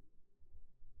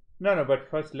 but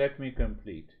first let me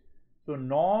complete. So,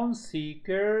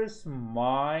 non-seeker's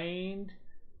mind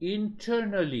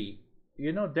internally,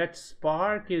 that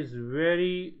spark is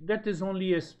that is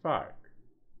only a spark.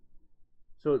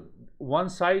 So, one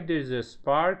side there is a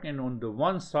spark, and on the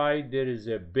one side there is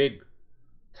a big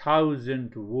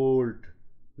 1000-volt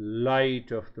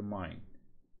light of the mind.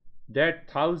 That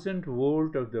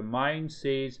 1000-volt of the mind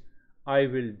says, I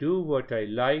will do what I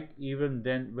like, even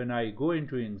then when I go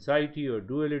into anxiety or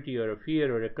duality or a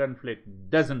fear or a conflict,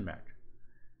 doesn't matter.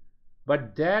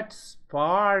 But that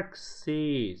spark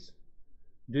says,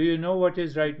 do you know what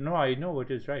is right? No, I know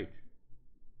what is right.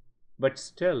 But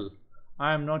still,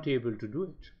 I am not able to do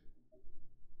it.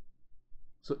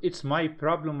 So it's my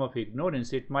problem of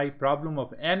ignorance. It's my problem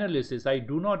of analysis. I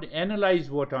do not analyze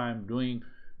what I am doing,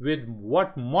 with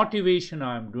what motivation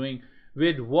I am doing,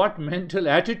 with what mental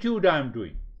attitude I am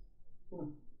doing.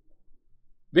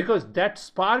 Because that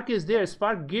spark is there.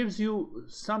 Spark gives you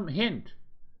some hint.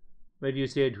 But you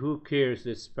said, who cares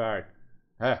this spark?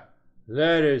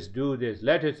 Let us do this.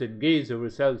 Let us engage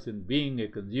ourselves in being a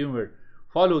consumer.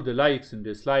 Follow the likes and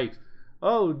dislikes.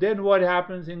 Oh, then what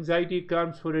happens? Anxiety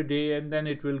comes for a day and then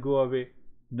it will go away.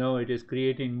 No, it is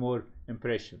creating more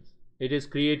impressions. It is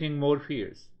creating more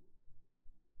fears.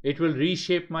 It will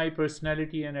reshape my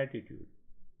personality and attitude.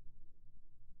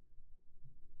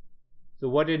 So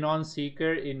what a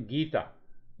non-seeker in Gita,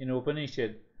 in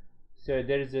Upanishad, so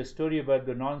there is a story about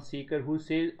the non-seeker who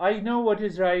says, I know what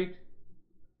is right,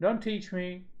 don't teach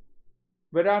me,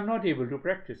 but I'm not able to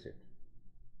practice it.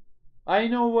 I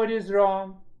know what is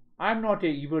wrong, I'm not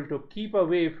able to keep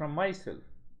away from myself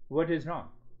what is wrong.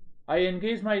 I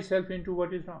engage myself into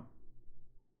what is wrong.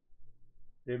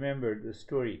 Remember the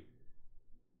story.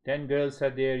 10 girls are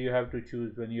there, you have to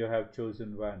choose. When you have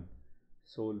chosen one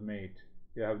soulmate,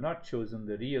 you have not chosen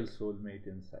the real soulmate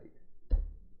inside.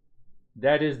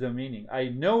 That is the meaning. I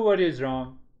know what is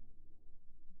wrong,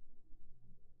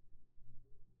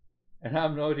 and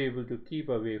I'm not able to keep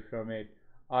away from it.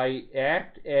 I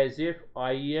act as if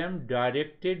I am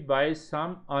directed by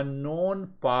some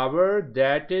unknown power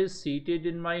that is seated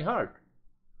in my heart.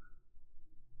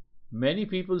 Many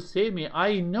people say me,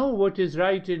 I know what is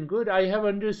right and good. I have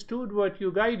understood what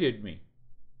you guided me.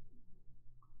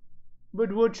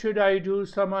 But what should I do?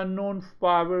 Some unknown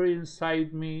power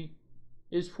inside me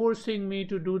is forcing me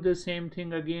to do the same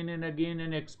thing again and again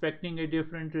and expecting a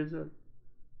different result.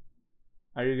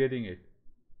 Are you getting it?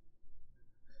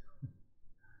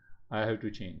 I have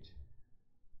to change.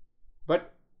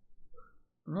 But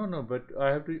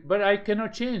I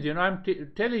cannot change. I'm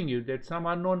telling you that some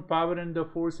unknown power in the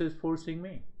force is forcing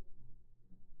me.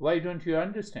 Why don't you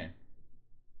understand?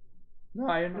 No,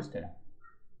 I understand.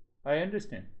 I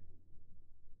understand.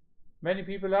 Many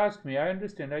people ask me, I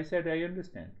understand. I said, I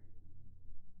understand.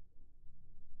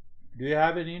 Do you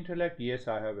have an intellect? Yes,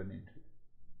 I have an intellect.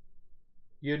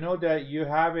 You know that you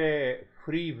have a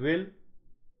free will?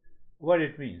 What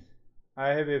it means? I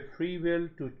have a free will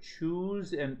to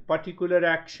choose a particular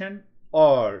action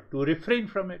or to refrain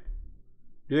from it.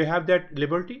 Do you have that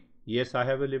liberty? Yes, I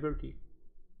have a liberty.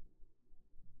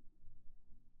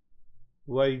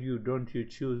 Why don't you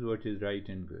choose what is right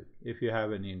and good if you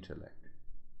have an intellect?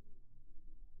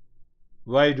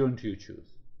 Why don't you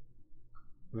choose?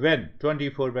 When?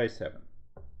 24/7.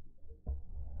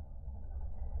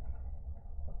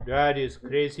 Dad is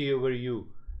crazy over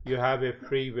you. You have a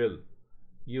free will.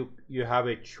 You have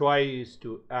a choice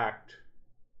to act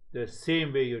the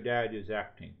same way your dad is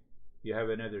acting. You have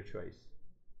another choice.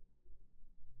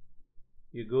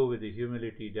 You go with the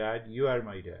humility, Dad, you are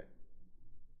my dad.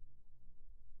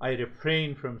 I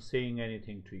refrain from saying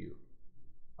anything to you.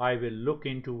 I will look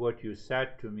into what you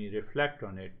said to me, reflect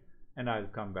on it, and I'll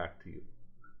come back to you.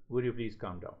 Would you please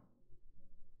calm down?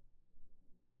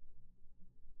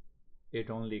 It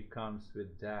only comes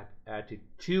with that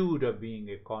attitude of being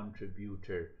a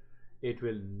contributor. It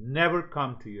will never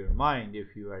come to your mind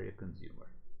if you are a consumer.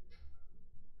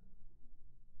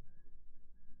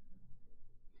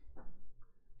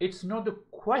 It's not the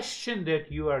question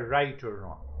that you are right or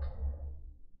wrong.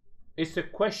 It's a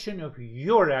question of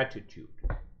your attitude.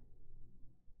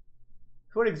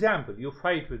 For example, you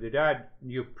fight with your dad,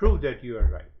 you prove that you are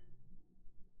right.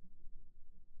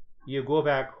 You go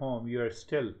back home, you are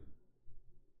still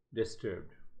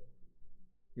disturbed.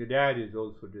 Your dad is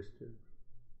also disturbed.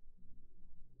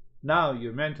 Now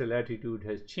your mental attitude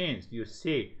has changed. You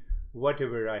say,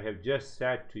 whatever I have just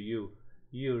said to you,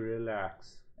 you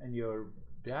relax. And your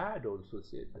dad also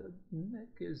says,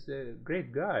 Nick is a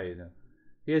great guy.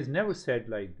 He has never said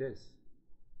like this.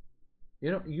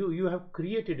 You have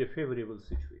created a favorable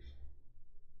situation.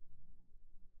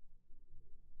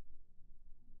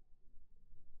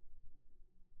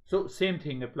 So same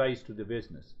thing applies to the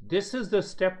business. This is the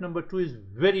step number 2 is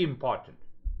very important.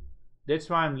 That's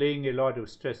why I'm laying a lot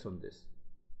of stress on this.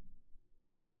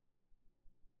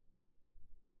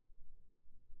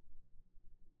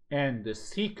 And the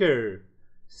seeker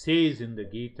says in the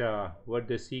Gita, what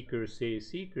the seeker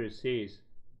says,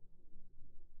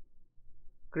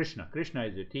 Krishna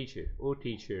is a teacher. Oh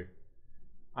teacher,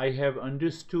 I have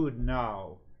understood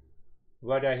now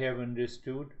what I have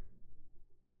understood,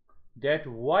 that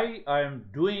why I am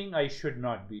doing I should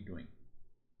not be doing.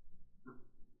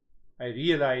 I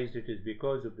realized it is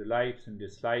because of the likes and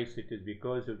dislikes, it is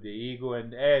because of the ego,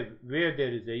 and where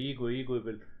there is an ego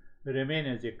will remain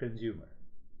as a consumer.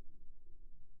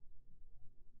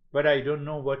 But I don't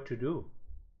know what to do.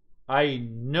 I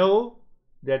know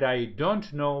that I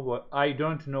don't know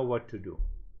what to do.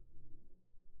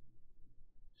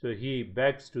 So he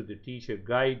begs to the teacher,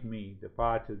 guide me the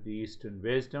path of the Eastern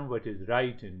wisdom, what is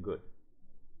right and good.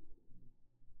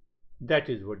 That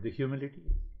is what the humility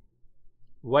is.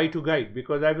 Why to guide?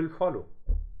 Because I will follow,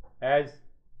 as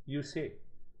you say.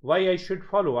 Why I should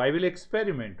follow? I will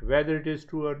experiment whether it is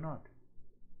true or not.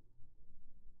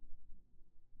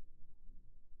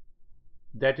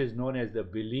 That is known as the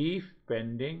belief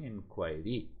pending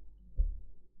inquiry.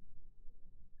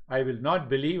 I will not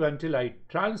believe until I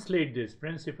translate this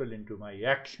principle into my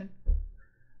action.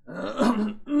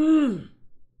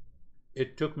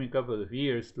 It took me a couple of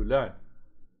years to learn.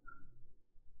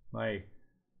 My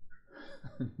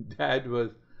dad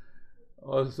was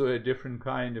also a different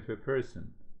kind of a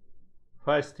person.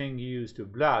 First thing he used to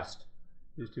blast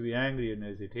used to be angry and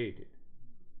agitated.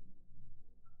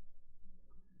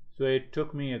 So it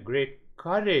took me a great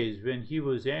courage when he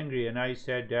was angry and I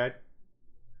said, Dad,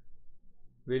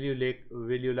 will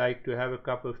you like to have a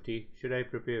cup of tea? Should I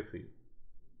prepare for you?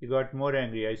 He got more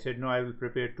angry. I said, no, I will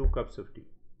prepare 2 cups of tea.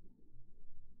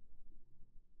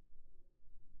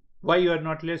 Why you are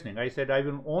not listening? I said, I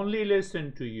will only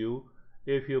listen to you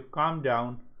if you calm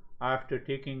down after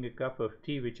taking a cup of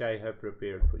tea which I have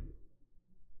prepared for you.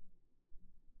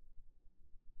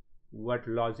 What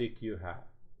logic you have?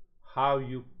 How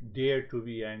you dare to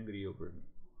be angry over me?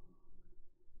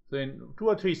 So in 2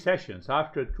 or 3 sessions,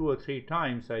 after 2 or 3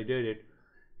 times I did it,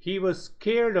 he was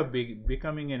scared of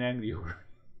becoming an angry over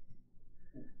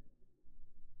me.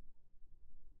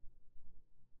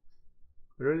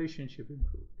 Relationship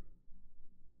improved.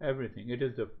 Everything. It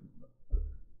is the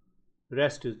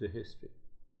rest is the history.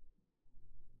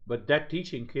 But that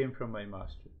teaching came from my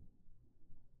master.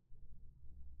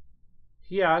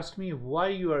 He asked me why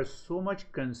you are so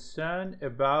much concerned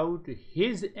about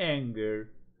his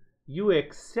anger. You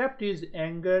accept his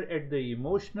anger at the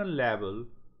emotional level,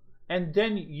 and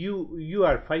then you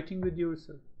are fighting with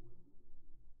yourself.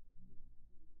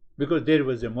 Because there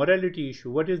was a morality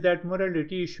issue. What is that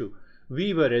morality issue?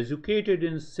 We were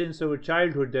educated since our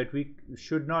childhood that we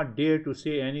should not dare to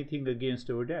say anything against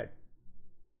our dad,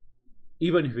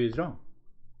 even if he is wrong.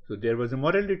 So there was a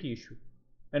morality issue,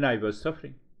 and I was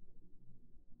suffering.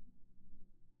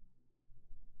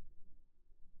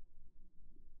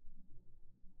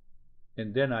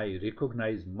 And then I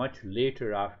recognized much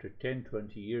later, after 10,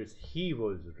 20 years, he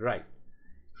was right.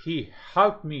 He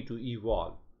helped me to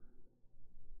evolve.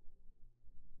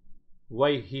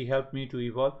 Why he helped me to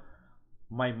evolve?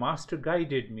 My master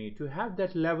guided me to have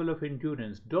that level of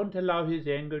endurance. Don't allow his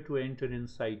anger to enter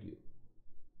inside you.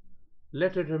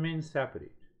 Let it remain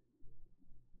separate.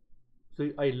 So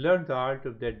I learned the art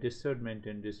of that discernment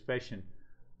and dispassion,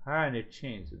 and it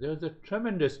changed. There was a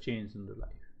tremendous change in the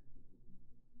life.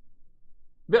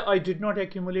 But I did not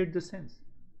accumulate the sense.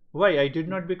 Why? I did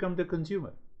not become the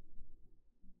consumer.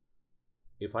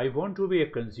 If I want to be a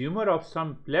consumer of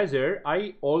some pleasure,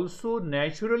 I also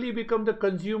naturally become the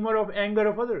consumer of anger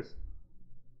of others,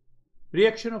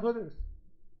 reaction of others.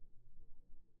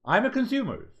 I'm a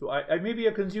consumer, so I may be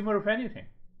a consumer of anything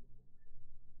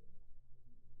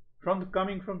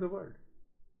coming from the world.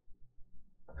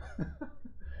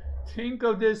 Think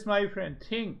of this, my friend.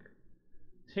 Think.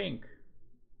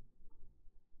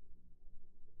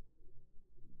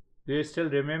 Do you still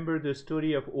remember the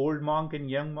story of old monk and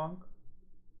young monk?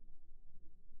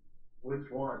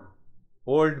 Which one?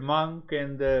 Old monk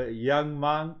and the young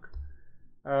monk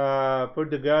put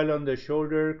the girl on the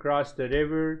shoulder, crossed the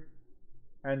river,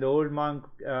 and the old monk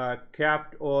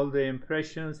kept all the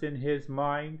impressions in his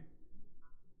mind.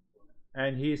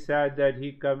 And he said that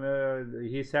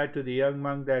he said to the young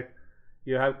monk that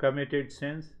you have committed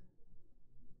sins.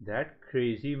 That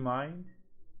crazy mind,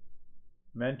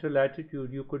 mental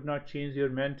attitude. You could not change your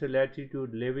mental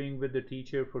attitude living with the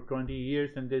teacher for 20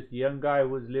 years, and this young guy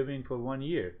was living for 1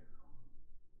 year.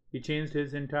 He changed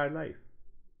his entire life.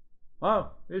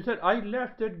 Oh, he said, I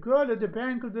left that girl at the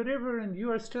bank of the river and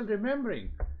you are still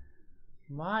remembering.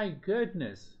 My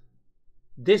goodness.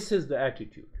 This is the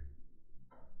attitude.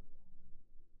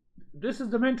 This is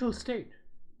the mental state.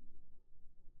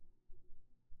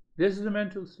 This is the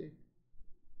mental state.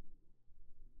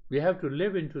 We have to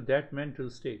live into that mental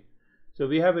state. So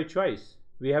we have a choice.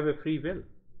 We have a free will.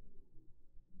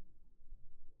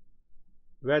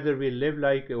 Whether we live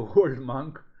like an old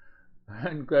monk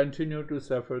and continue to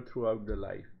suffer throughout the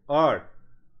life, or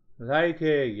like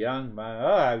a young man,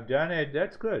 oh, I've done it,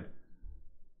 that's good.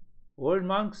 Old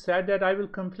monk said that I will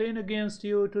complain against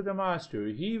you to the master.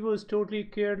 He was totally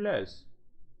careless.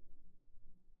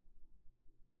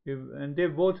 And they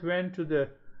both went to the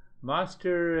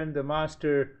master, and the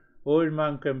master, old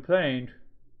monk, complained.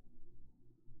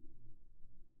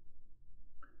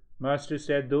 Master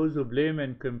said, those who blame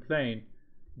and complain,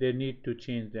 they need to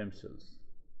change themselves.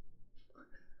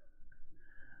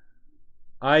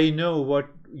 I know what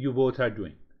you both are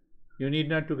doing. You need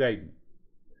not to guide me.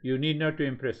 You need not to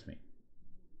impress me.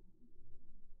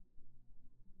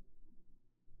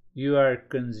 You are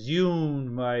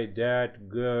consumed by that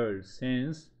girl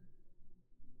since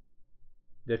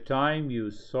the time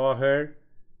you saw her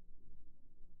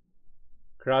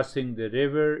crossing the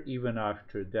river, even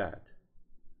after that.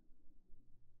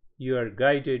 You are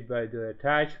guided by the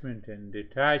attachment and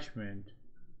detachment.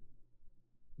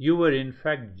 You were in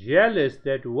fact jealous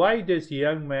that why this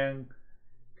young man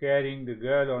carrying the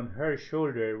girl on her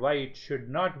shoulder, why it should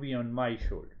not be on my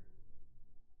shoulder.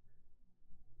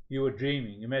 You were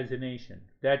dreaming, imagination.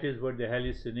 That is what the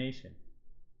hallucination.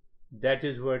 That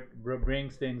is what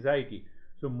brings the anxiety.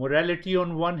 So morality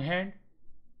on one hand,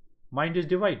 mind is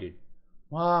divided.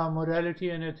 Morality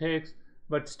and ethics,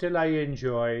 but still I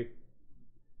enjoy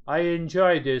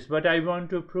this, but I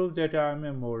want to prove that I am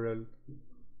immoral.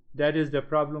 That is the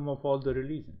problem of all the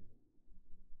religion.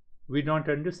 We don't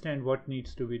understand what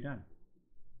needs to be done.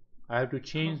 I have to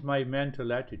change my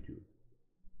mental attitude,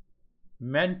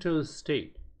 mental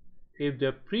state. If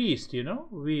the priest,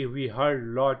 we heard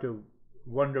a lot of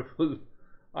wonderful,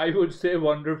 I would say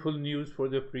wonderful news for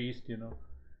the priest,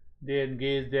 They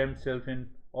engage themselves in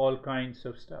all kinds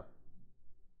of stuff.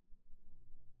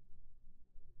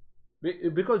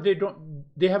 Because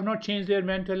they have not changed their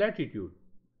mental attitude.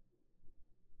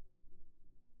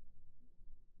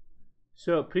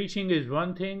 So preaching is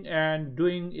one thing and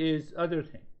doing is other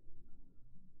thing.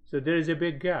 So there is a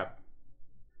big gap.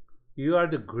 You are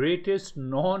the greatest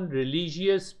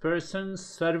non-religious person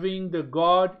serving the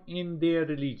God in their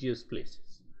religious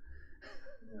places.